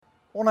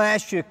I want to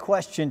ask you a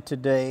question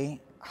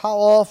today. How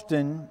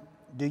often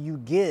do you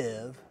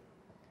give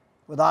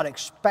without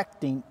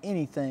expecting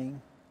anything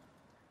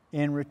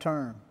in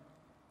return?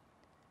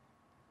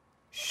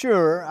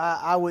 Sure,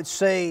 I would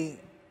say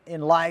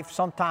in life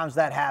sometimes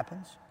that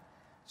happens.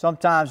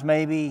 Sometimes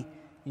maybe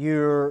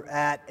you're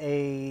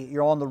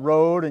on the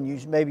road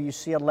and maybe you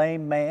see a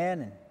lame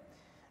man and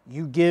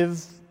you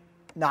give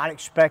not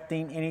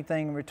expecting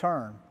anything in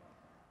return.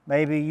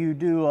 Maybe you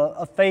do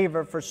a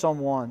favor for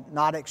someone,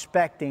 not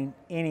expecting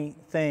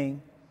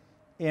anything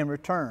in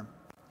return.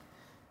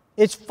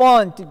 It's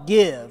fun to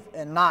give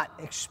and not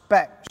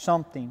expect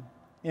something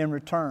in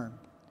return,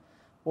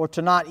 or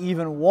to not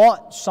even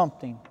want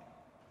something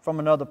from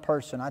another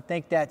person. I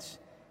think that's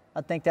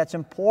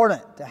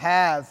important to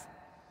have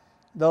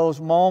those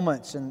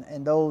moments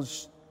and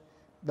those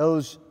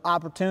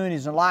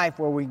opportunities in life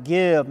where we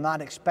give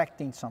not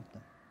expecting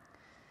something.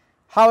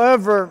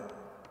 However,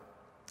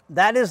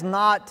 that is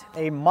not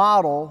a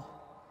model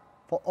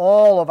for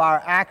all of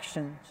our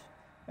actions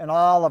and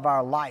all of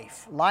our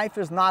life. Life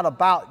is not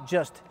about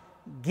just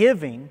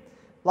giving.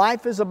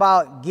 Life is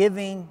about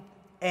giving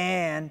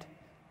and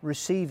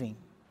receiving.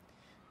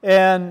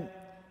 And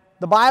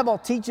the Bible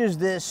teaches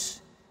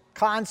this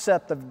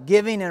concept of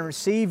giving and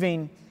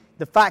receiving,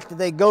 the fact that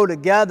they go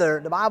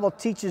together. The Bible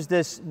teaches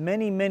this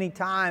many, many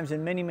times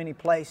in many, many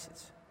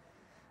places.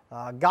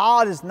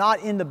 God is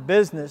not in the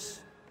business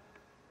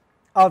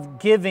of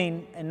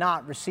giving and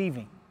not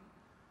receiving.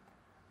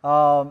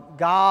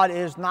 God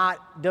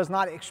does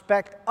not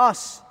expect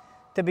us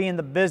to be in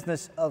the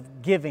business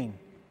of giving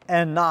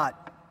and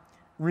not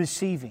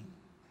receiving.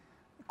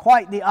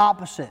 Quite the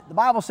opposite. The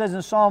Bible says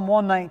in Psalm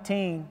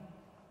 119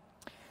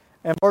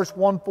 and verse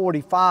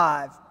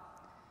 145,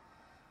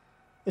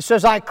 it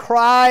says, "I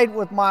cried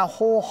with my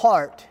whole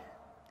heart,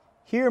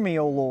 hear me,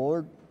 O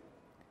Lord,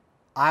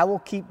 I will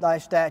keep thy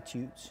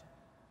statutes.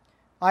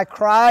 I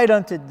cried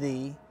unto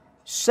thee,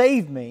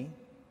 save me,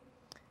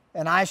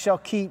 and I shall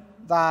keep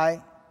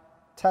thy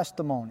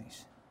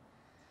testimonies."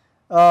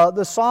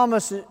 The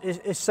psalmist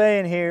is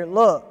saying here,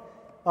 look,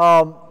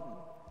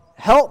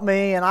 help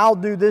me and I'll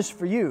do this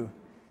for you.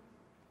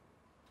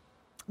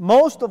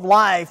 Most of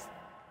life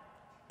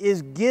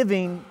is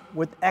giving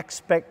with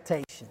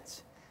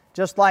expectations.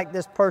 Just like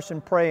this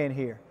person praying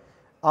here.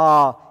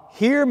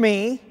 Hear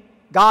me,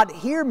 God,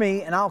 hear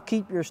me, and I'll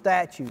keep your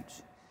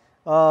statutes.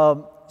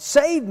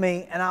 Save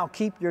me, and I'll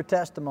keep your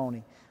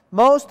testimony.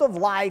 Most of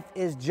life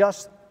is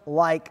just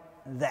like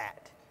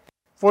that.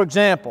 For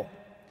example,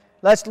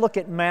 let's look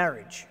at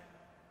marriage.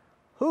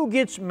 Who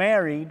gets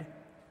married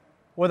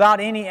without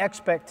any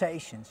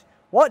expectations?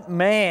 What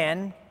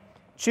man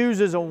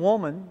chooses a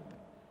woman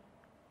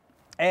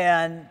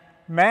and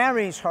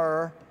marries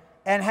her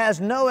and has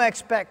no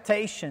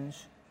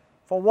expectations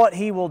for what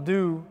he will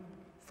do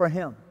for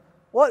him?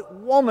 What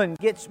woman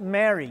gets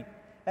married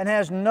and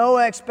has no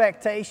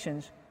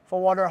expectations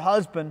for what her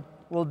husband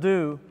will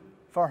do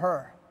for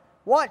her?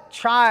 What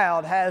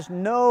child has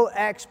no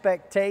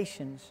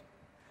expectations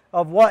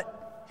of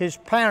what his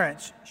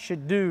parents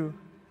should do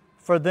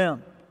for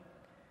them?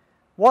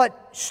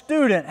 What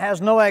student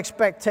has no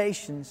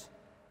expectations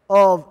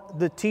of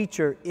the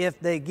teacher if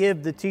they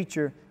give the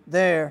teacher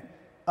their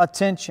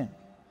attention?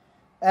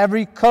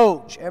 Every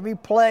coach, every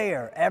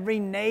player, every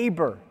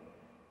neighbor,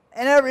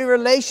 and every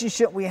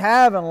relationship we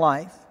have in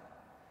life,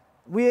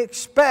 we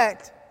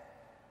expect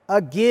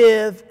a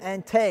give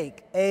and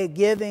take, a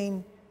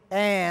giving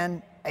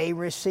and a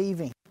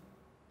receiving.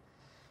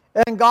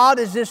 And God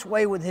is this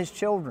way with His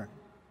children.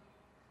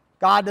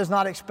 God does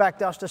not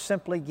expect us to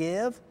simply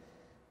give.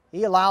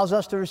 He allows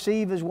us to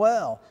receive as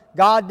well.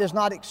 God does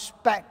not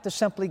expect to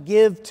simply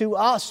give to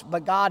us,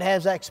 but God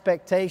has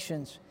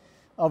expectations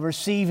of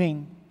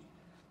receiving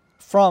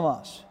from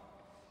us.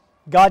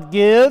 God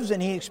gives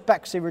and He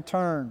expects a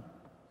return.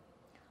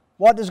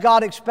 What does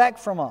God expect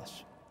from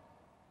us?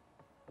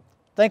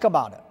 Think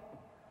about it.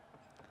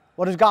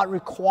 What does God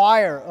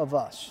require of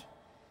us?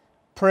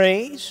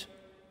 Praise,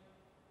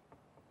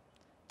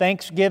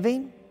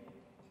 thanksgiving,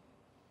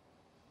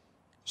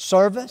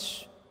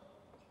 service,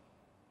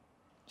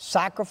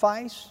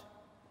 sacrifice.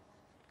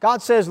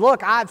 God says,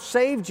 look, I've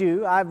saved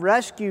you, I've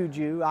rescued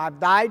you, I've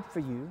died for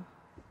you,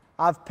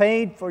 I've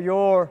paid for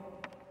your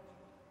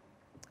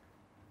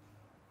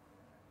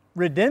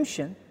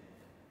redemption.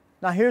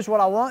 Now here's what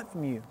I want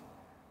from you.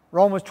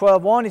 Romans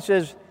 12:1, he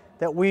says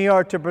that we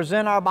are to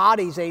present our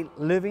bodies a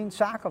living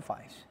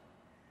sacrifice.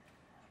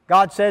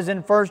 God says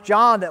in 1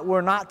 John that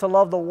we're not to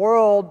love the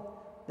world,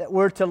 that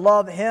we're to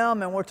love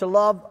Him and we're to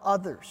love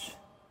others.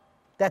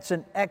 That's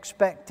an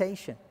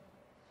expectation.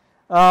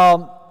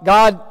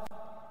 God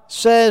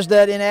says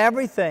that in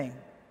everything,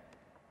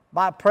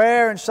 by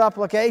prayer and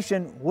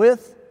supplication,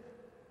 with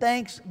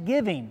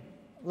thanksgiving,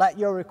 let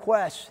your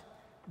requests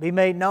be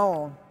made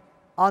known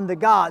unto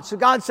God. So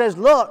God says,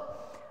 look,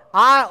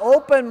 I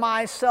open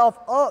myself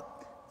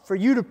up for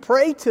you to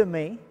pray to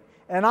me,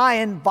 and I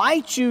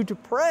invite you to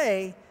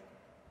pray,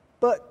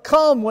 but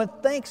come with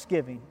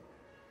thanksgiving.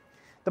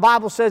 The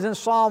Bible says in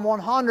Psalm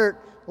 100,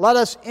 let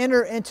us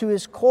enter into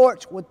His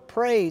courts with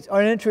praise,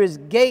 or into His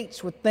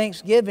gates with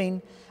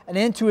thanksgiving, and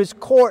into His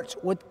courts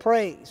with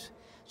praise.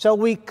 So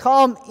we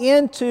come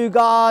into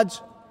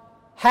God's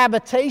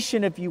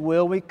habitation, if you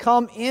will. We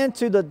come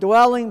into the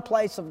dwelling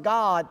place of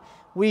God.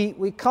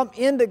 We come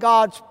into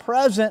God's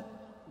presence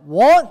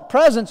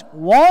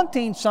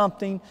wanting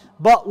something,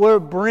 but we're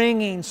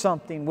bringing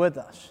something with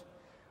us.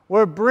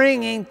 We're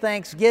bringing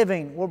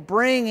thanksgiving. We're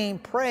bringing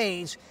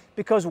praise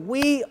because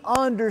we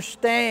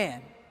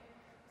understand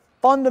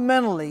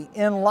fundamentally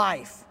in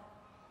life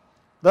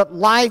that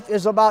life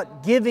is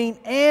about giving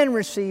and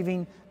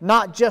receiving,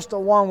 not just a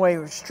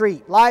one-way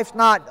street. Life's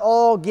not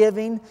all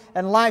giving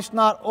and life's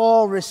not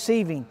all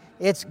receiving.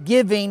 It's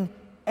giving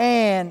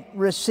and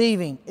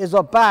receiving. Is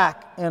a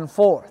back and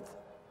forth.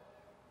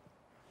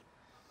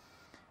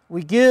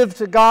 We give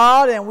to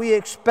God and we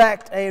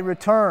expect a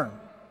return.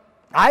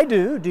 I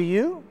do. Do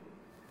you?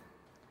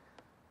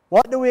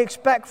 What do we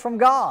expect from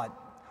God?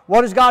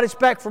 What does God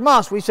expect from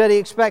us? We said He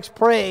expects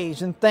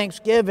praise and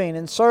thanksgiving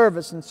and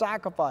service and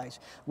sacrifice.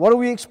 What do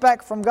we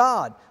expect from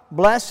God?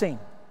 Blessing,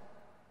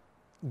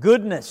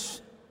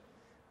 goodness,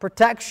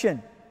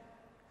 protection,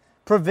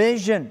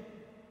 provision,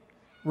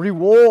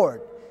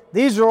 reward.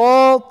 These are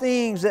all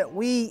things that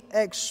we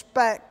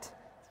expect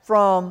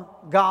from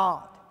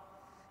God.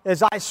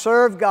 As I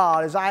serve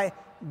God, as I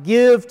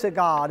give to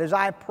God, as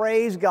I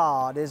praise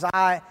God, as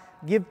I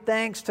give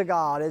thanks to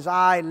God, as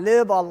I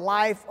live a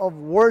life of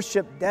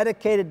worship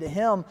dedicated to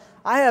Him,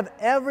 I have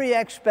every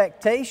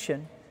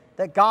expectation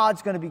that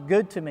God's going to be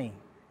good to me.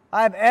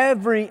 I have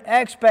every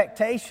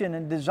expectation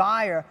and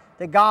desire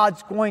that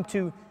God's going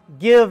to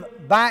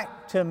give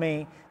back to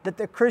me, that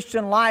the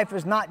Christian life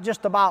is not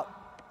just about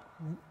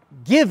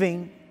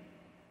giving,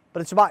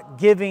 but it's about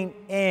giving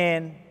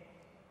and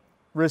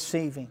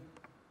receiving.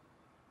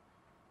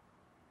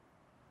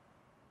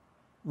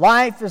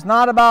 Life is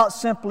not about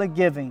simply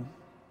giving,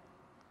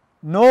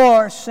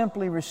 nor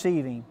simply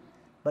receiving,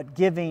 but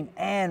giving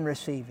and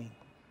receiving.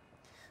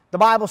 The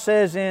Bible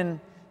says in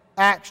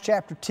Acts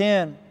chapter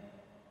 10,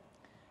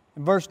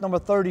 in verse number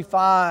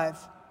 35,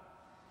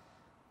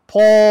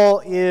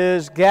 Paul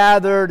is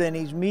gathered and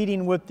he's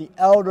meeting with the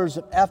elders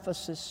of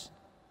Ephesus,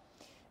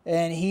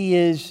 and he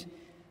is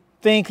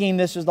thinking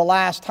this is the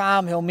last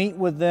time he'll meet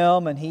with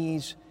them, and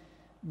he's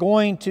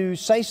going to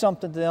say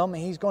something to them,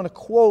 and he's going to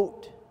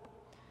quote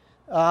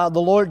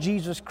the Lord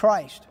Jesus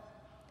Christ.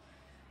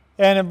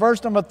 And in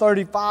verse number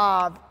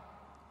 35,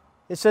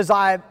 it says,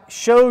 I have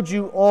showed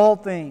you all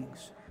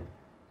things,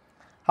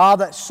 how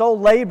that so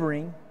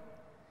laboring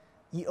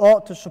ye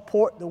ought to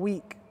support the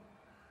weak,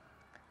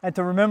 and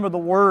to remember the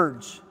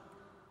words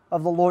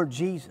of the Lord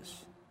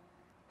Jesus,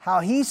 how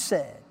He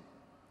said,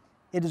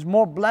 it is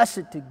more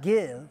blessed to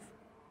give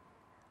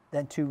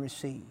than to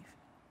receive.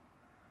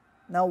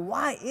 Now,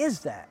 why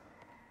is that?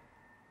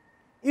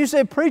 You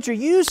say, preacher,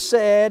 you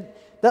said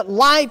that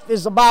life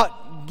is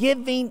about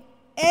giving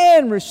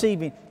and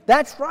receiving.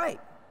 That's right.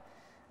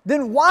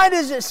 Then why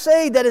does it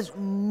say that it's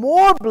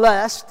more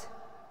blessed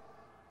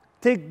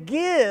to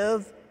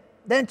give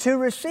than to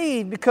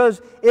receive?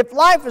 Because if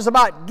life is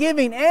about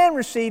giving and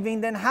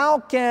receiving, then how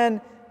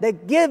can the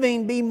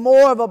giving be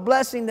more of a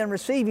blessing than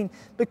receiving?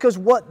 Because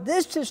what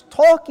this is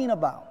talking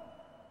about,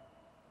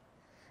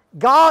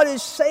 God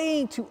is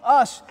saying to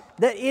us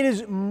that it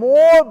is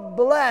more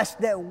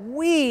blessed that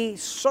we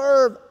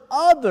serve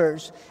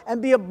others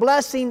and be a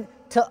blessing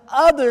to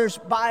others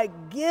by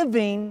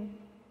giving.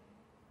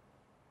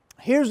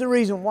 Here's the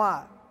reason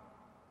why.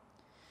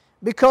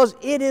 Because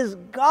it is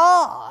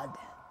God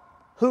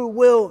who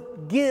will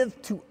give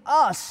to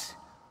us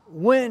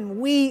when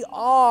we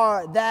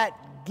are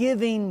that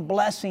giving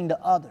blessing to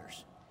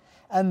others.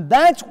 And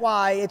that's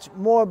why it's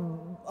more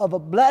of a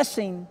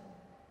blessing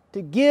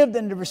to give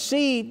than to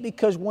receive,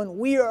 because when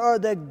we are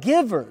the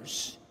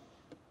givers,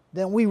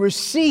 then we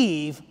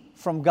receive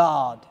from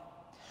God.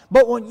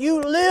 But when you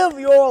live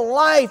your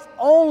life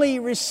only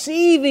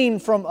receiving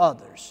from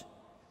others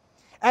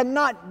and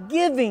not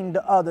giving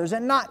to others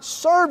and not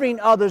serving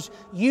others,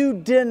 you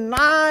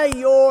deny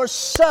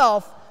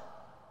yourself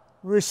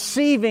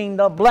receiving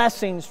the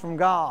blessings from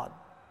God.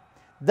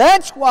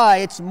 That's why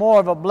it's more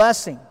of a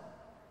blessing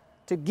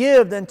to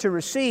give than to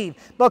receive.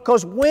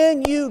 Because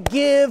when you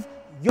give,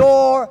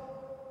 your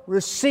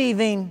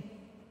receiving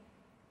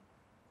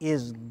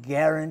is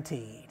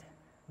guaranteed.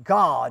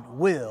 God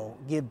will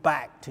give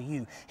back to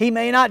you. He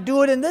may not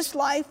do it in this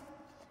life.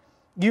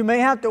 You may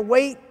have to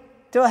wait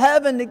till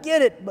heaven to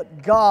get it,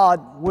 but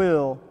God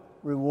will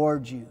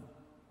reward you.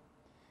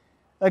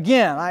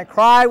 Again, I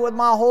cry with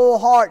my whole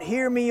heart,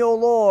 hear me, O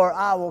Lord,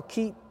 I will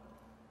keep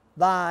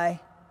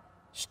thy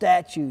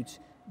statutes.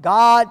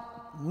 God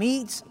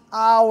meets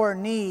our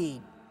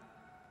need.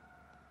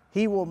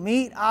 He will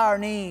meet our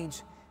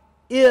needs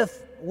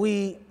if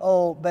we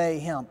obey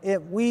Him.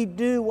 If we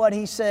do what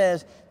He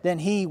says, then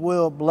He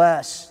will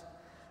bless.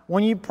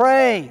 When you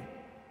pray,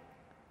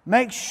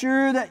 make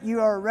sure that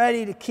you are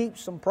ready to keep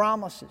some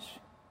promises.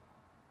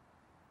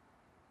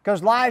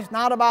 Because life's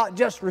not about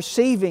just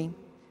receiving,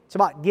 it's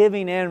about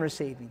giving and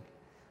receiving.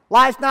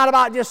 Life's not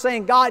about just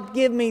saying, God,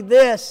 give me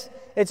this.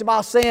 It's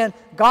about saying,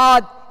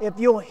 God, if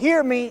you'll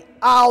hear me,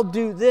 I'll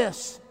do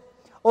this.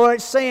 Or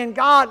it's saying,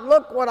 God,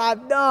 look what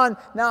I've done.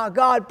 Now,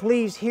 God,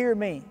 please hear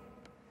me.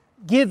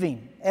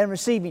 Giving and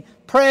receiving.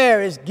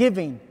 Prayer is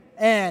giving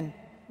and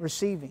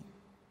receiving.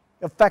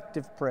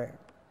 Effective prayer.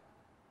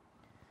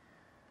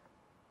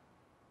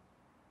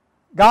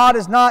 God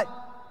is not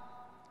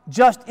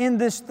just in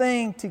this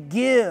thing to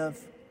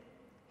give.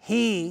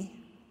 He,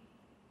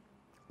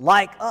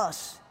 like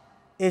us,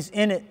 is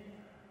in it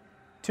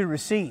to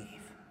receive.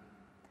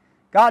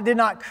 God did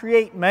not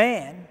create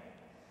man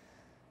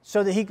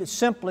so that He could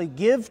simply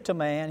give to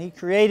man. He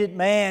created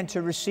man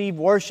to receive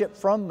worship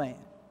from man.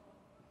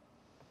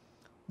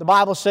 The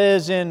Bible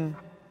says in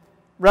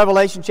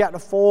Revelation chapter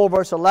 4,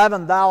 verse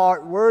 11, Thou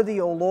art worthy,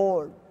 O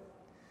Lord,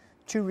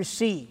 to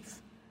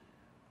receive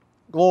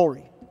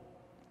glory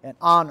and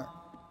honor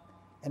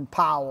and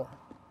power.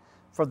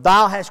 For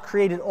Thou hast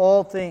created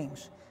all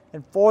things,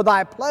 and for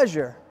Thy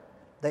pleasure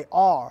they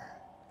are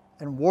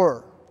and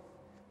were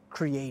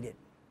created.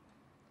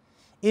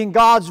 In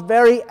God's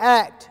very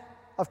act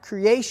of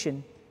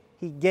creation,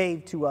 He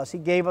gave to us. He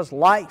gave us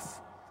life.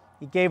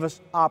 He gave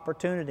us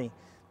opportunity.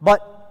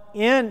 But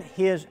in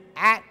His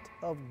act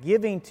of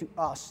giving to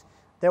us,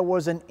 there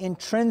was an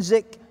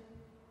intrinsic,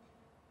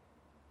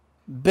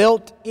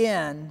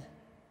 built-in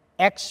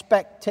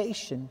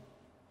expectation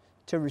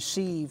to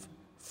receive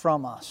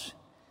from us,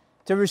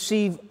 to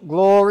receive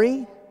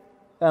glory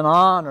and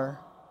honor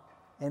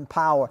and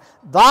power.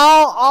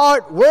 Thou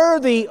art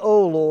worthy,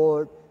 O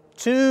Lord,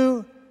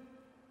 to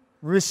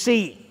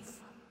receive.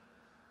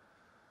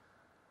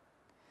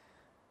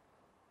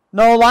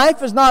 No,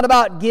 life is not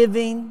about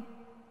giving,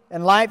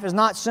 and life is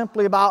not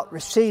simply about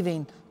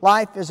receiving.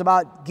 Life is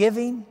about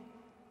giving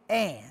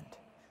and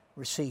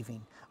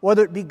receiving.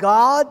 Whether it be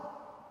God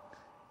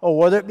or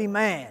whether it be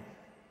man,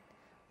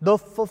 the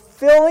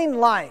fulfilling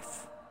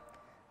life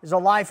is a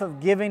life of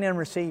giving and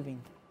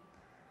receiving.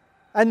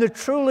 And the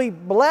truly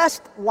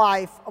blessed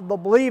life of the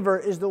believer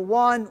is the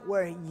one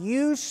where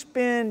you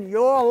spend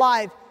your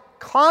life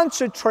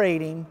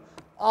concentrating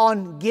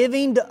on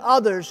giving to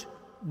others,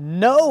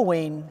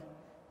 knowing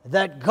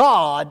that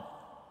God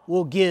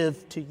will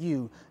give to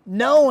you,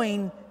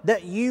 knowing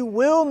that you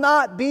will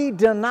not be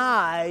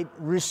denied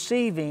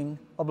receiving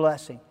a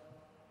blessing.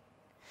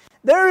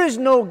 There is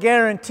no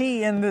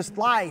guarantee in this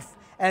life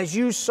as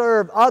you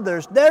serve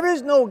others. There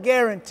is no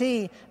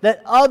guarantee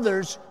that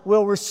others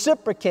will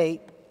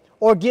reciprocate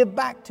or give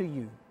back to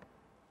you.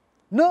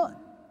 None.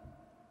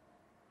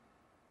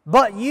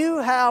 But you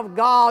have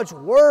God's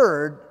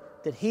Word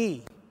that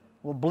He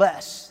will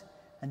bless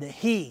and that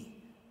He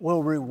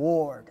will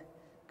reward.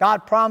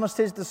 God promised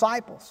His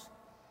disciples.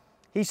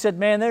 He said,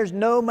 man, there's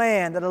no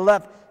man that have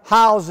left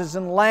houses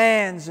and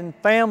lands and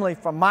family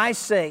for my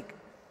sake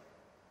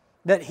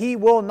that he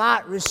will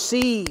not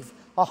receive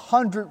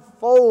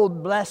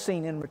 100-fold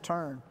blessing in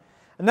return.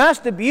 And that's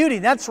the beauty.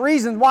 That's the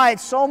reason why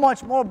it's so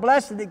much more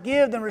blessed to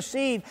give than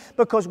receive.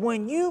 Because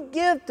when you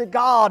give to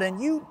God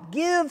and you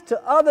give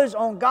to others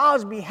on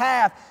God's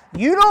behalf,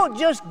 you don't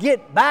just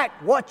get back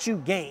what you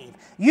gave.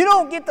 You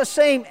don't get the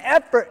same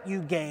effort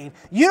you gave.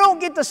 You don't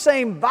get the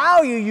same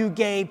value you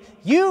gave.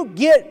 You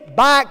get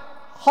back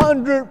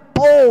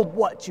 100-fold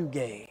what you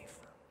gave.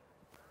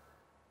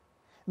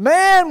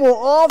 Man will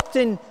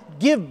often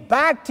give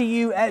back to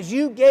you as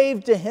you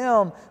gave to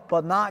him,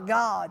 but not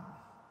God.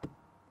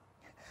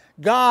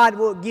 God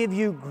will give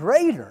you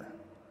greater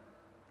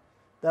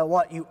than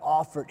what you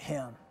offered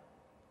Him.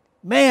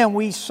 Man,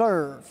 we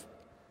serve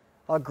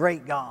a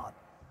great God.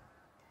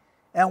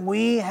 And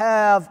we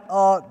have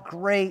a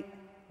great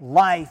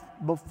life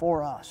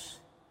before us.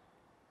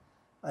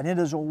 And it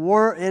is a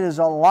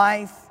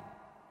life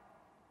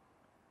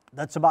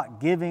that's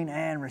about giving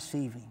and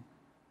receiving.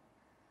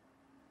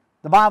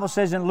 The Bible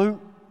says in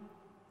Luke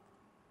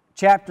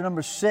chapter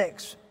number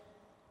 6,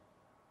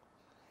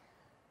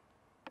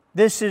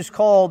 this is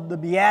called the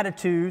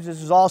Beatitudes.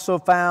 This is also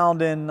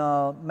found in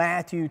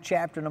Matthew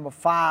chapter number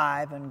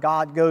 5. And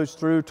God goes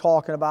through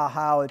talking about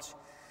how it's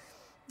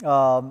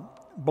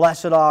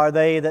blessed are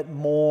they that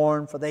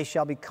mourn, for they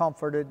shall be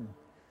comforted.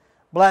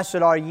 Blessed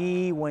are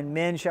ye when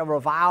men shall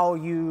revile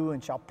you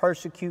and shall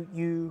persecute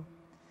you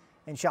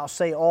and shall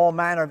say all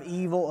manner of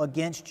evil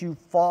against you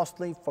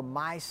falsely for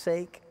my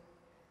sake.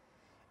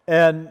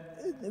 And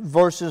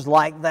verses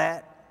like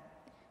that.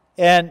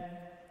 And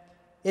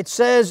it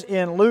says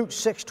in Luke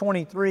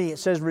 6:23, it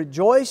says,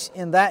 rejoice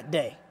in that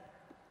day.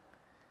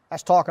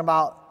 That's talking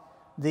about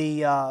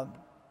the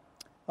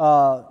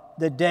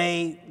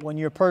day when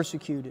you're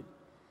persecuted.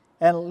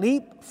 And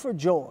leap for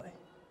joy.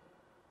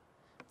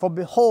 For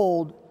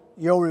behold,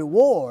 your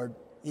reward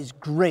is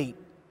great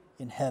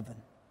in heaven.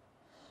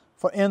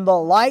 For in the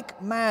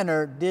like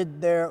manner did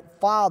their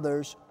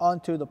fathers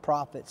unto the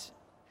prophets.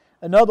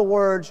 In other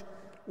words,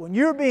 when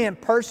you're being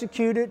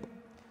persecuted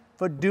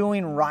for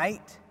doing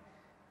right,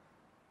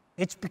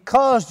 it's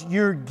because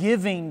you're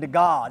giving to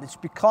God. It's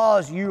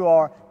because you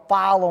are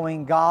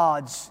following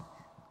God's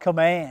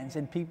commands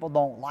and people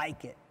don't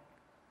like it.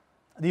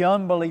 The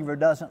unbeliever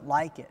doesn't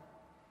like it.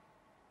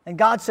 And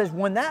God says,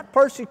 when that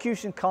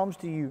persecution comes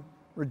to you,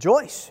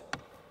 rejoice.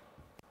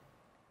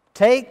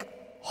 Take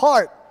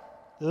heart.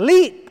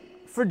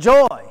 Leap for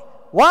joy.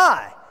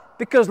 Why?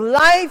 Because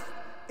life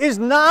is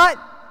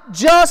not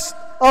just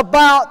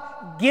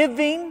about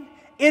giving.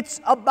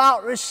 It's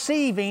about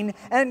receiving.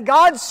 And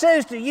God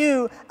says to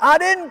you, I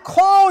didn't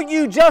call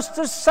you just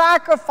to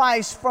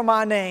sacrifice for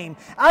my name.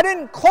 I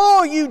didn't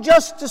call you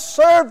just to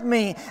serve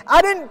me.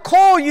 I didn't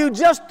call you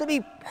just to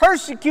be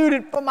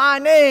persecuted for my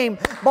name.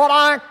 But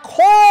I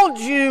called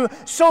you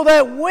so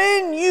that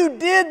when you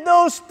did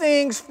those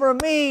things for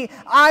me,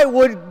 I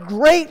would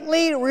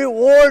greatly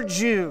reward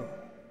you.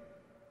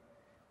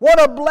 What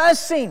a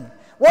blessing.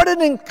 What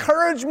an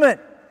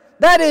encouragement.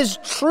 That is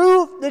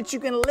truth that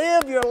you can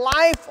live your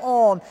life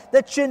on,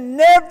 that you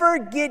never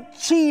get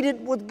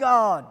cheated with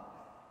God.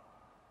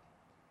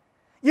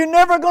 You're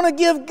never going to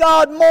give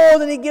God more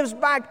than He gives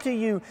back to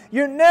you.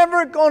 You're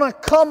never going to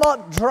come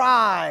up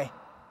dry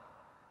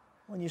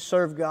when you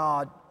serve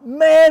God.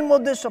 Man will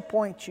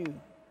disappoint you.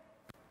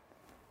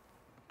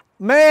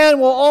 Man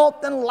will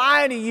often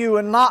lie to you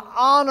and not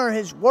honor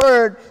His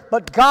word.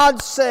 But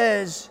God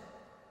says,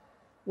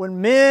 when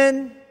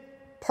men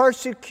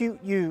persecute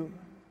you,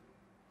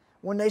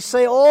 when they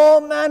say all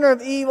manner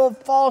of evil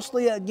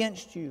falsely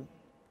against you,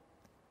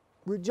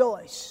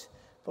 rejoice,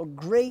 for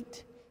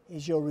great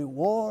is your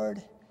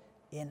reward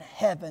in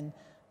heaven,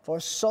 for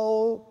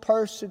so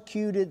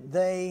persecuted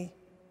they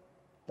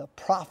the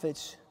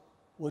prophets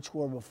which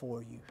were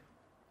before you.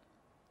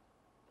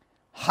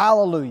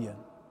 Hallelujah.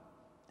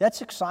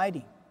 That's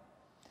exciting.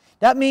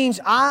 That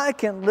means I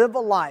can live a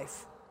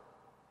life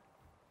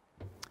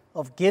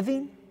of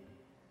giving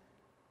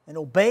and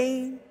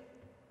obeying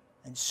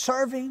and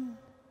serving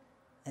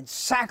and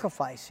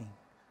sacrificing,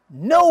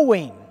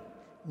 knowing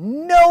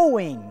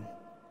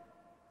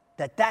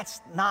that that's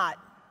not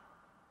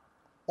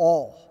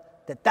all,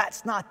 that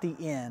that's not the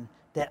end,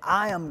 that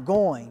I am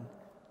going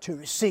to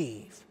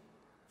receive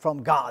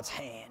from God's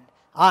hand.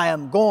 I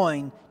am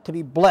going to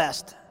be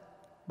blessed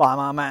by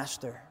my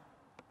Master.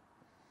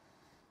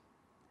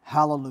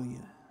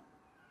 Hallelujah.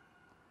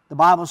 The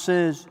Bible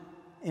says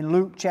in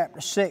Luke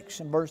chapter 6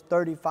 and verse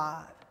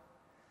 35,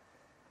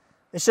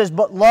 it says,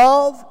 but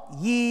love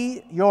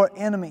ye your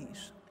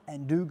enemies,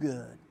 and do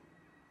good,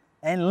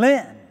 and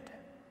lend,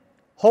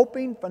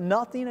 hoping for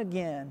nothing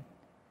again,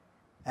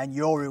 and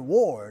your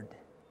reward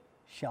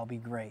shall be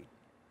great.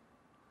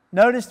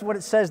 Notice what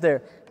it says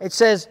there. It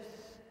says,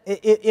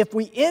 if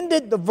we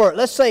ended the verse,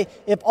 let's say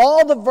if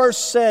all the verse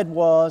said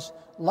was,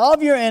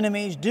 love your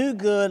enemies, do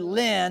good,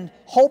 lend,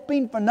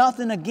 hoping for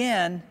nothing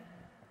again,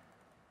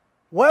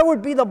 where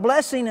would be the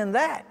blessing in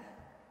that?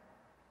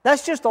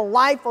 That's just a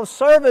life of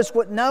service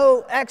with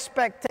no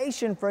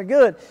expectation for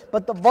good.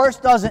 But the verse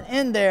doesn't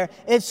end there.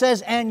 It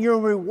says, and your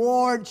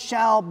reward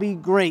shall be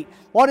great.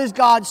 What is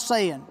God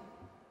saying?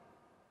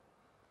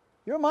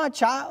 You're my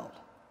child.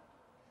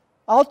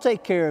 I'll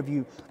take care of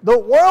you. The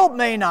world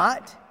may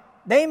not.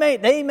 They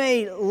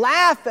may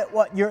laugh at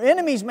what your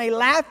enemies may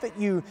laugh at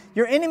you.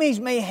 Your enemies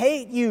may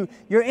hate you.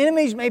 Your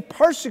enemies may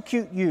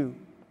persecute you.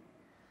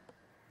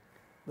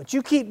 But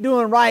you keep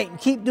doing right and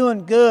keep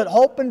doing good,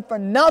 hoping for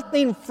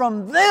nothing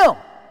from them,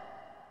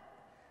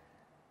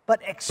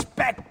 but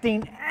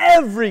expecting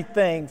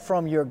everything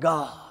from your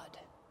God.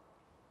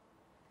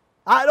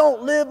 I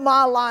don't live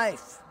my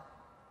life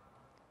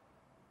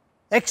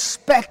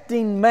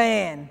expecting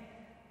man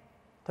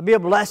to be a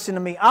blessing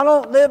to me. I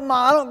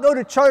don't go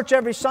to church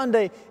every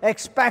Sunday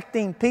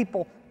expecting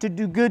people to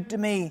do good to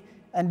me.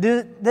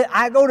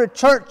 I go to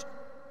church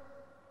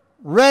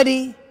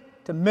ready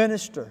to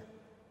minister,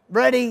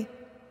 ready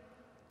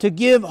to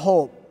give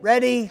hope,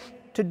 ready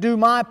to do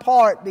my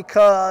part,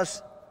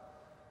 because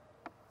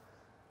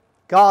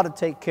God will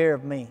take care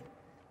of me.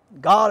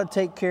 God will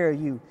take care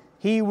of you.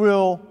 He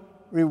will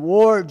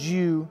reward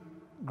you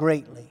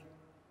greatly.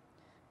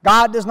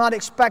 God does not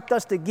expect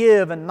us to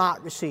give and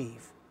not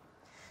receive.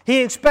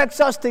 He expects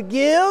us to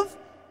give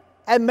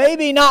and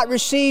maybe not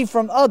receive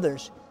from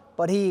others,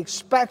 but He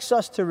expects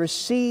us to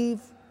receive,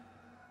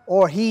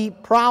 or He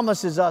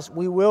promises us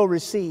we will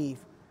receive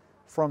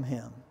from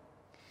Him.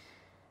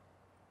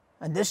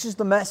 And this is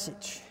the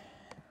message.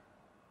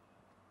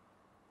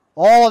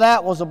 All of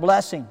that was a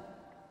blessing.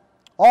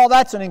 All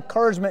that's an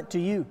encouragement to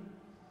you.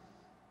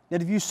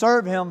 That if you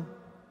serve Him,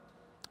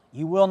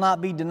 you will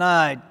not be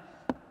denied.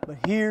 But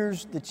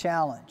here's the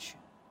challenge.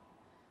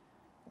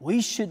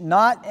 We should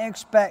not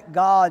expect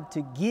God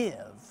to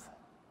give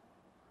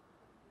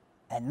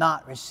and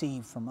not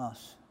receive from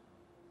us.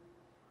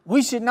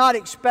 We should not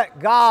expect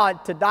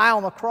God to die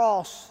on the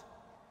cross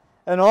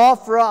and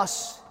offer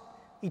us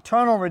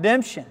eternal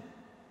redemption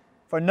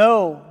for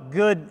no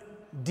good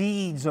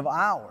deeds of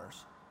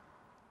ours,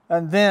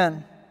 and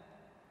then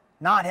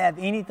not have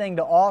anything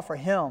to offer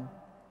Him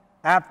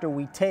after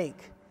we take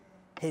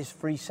His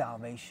free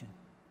salvation.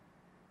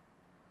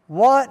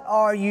 What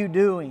are you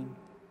doing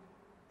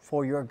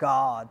for your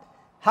God?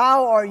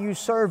 How are you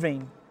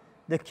serving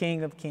the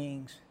King of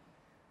Kings?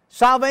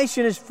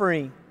 Salvation is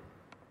free.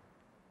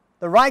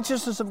 The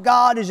righteousness of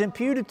God is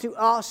imputed to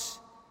us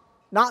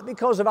not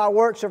because of our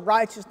works of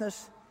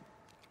righteousness,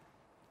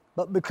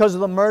 but because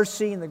of the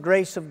mercy and the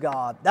grace of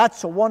God.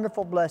 That's a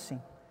wonderful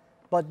blessing.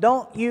 But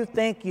don't you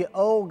think you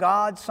owe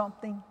God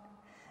something?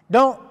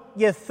 Don't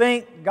you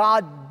think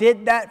God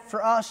did that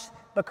for us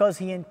because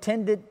He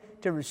intended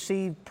to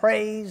receive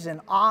praise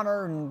and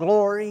honor and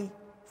glory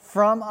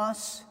from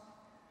us?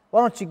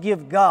 Why don't you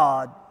give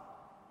God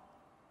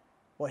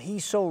what He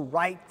so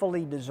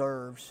rightfully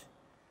deserves?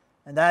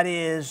 And that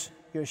is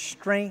your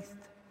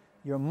strength,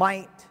 your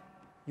might,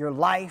 your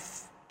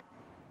life,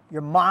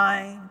 your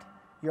mind,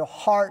 your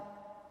heart,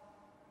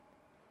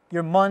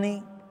 your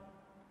money.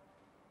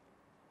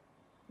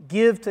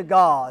 Give to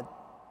God,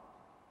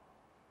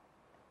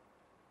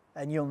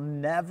 and you'll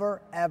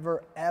never,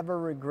 ever, ever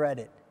regret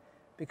it,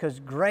 because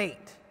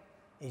great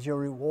is your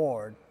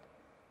reward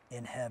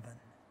in heaven.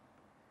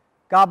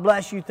 God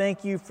bless you.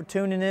 Thank you for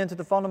tuning in to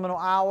the Fundamental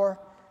Hour.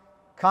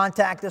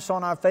 Contact us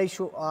on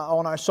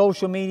our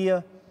social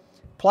media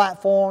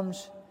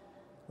platforms.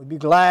 We'd be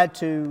glad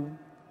to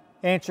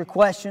answer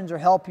questions or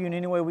help you in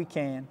any way we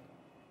can.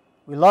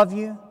 We love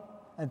you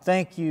and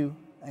thank you,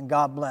 and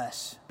God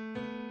bless.